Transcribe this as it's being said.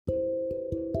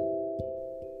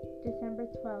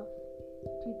12th,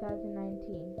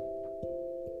 2019.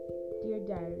 Dear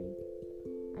Diary,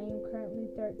 I am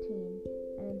currently 13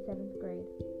 and in 7th grade.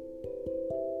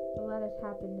 A lot has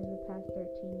happened in the past 13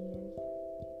 years.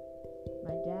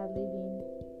 My dad leaving,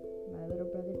 my little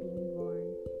brother being born,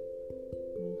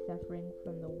 me suffering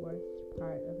from the worst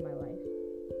part of my life,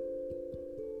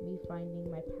 me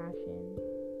finding my passion,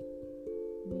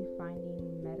 me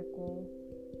finding medical,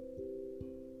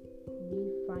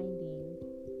 me finding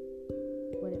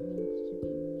what it means to be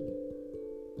me.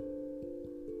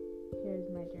 Here's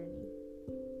my journey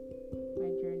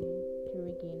to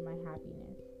regain my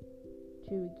happiness,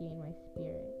 to regain my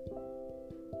spirit,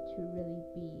 to really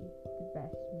be the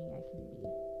best me I can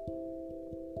be.